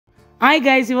Hi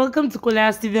guys, welcome to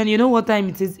Kolas TV, and you know what time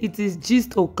it is? It is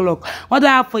just o'clock. What do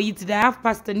I have for you today? I have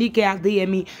Pastor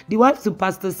Adeyemi, the wife to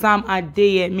Pastor Sam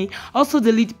Adeyemi, also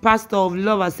the lead pastor of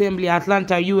Love Assembly,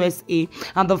 Atlanta, USA,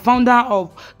 and the founder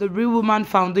of the Real Woman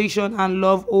Foundation and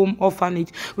Love Home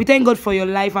Orphanage. We thank God for your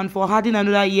life and for adding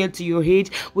another year to your age.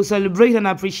 We celebrate and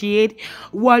appreciate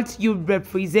what you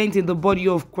represent in the body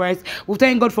of Christ. We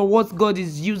thank God for what God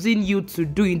is using you to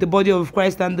do in the body of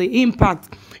Christ and the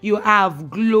impact you have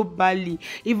globally,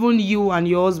 even you and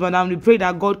your husband. And we pray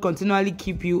that God continually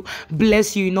keep you,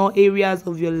 bless you in all areas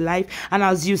of your life, and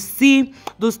as you see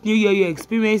this new year, you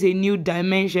experience a new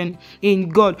dimension in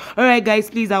God. All right guys,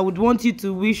 please, I would want you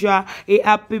to wish her a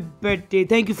happy birthday.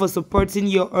 Thank you for supporting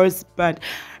your husband.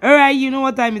 All right, you know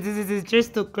what time it is? It is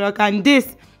just o'clock, and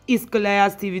this is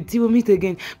Kolas TV. Till we meet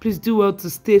again, please do well to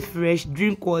stay fresh,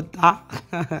 drink water.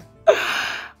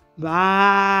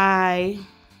 Bye.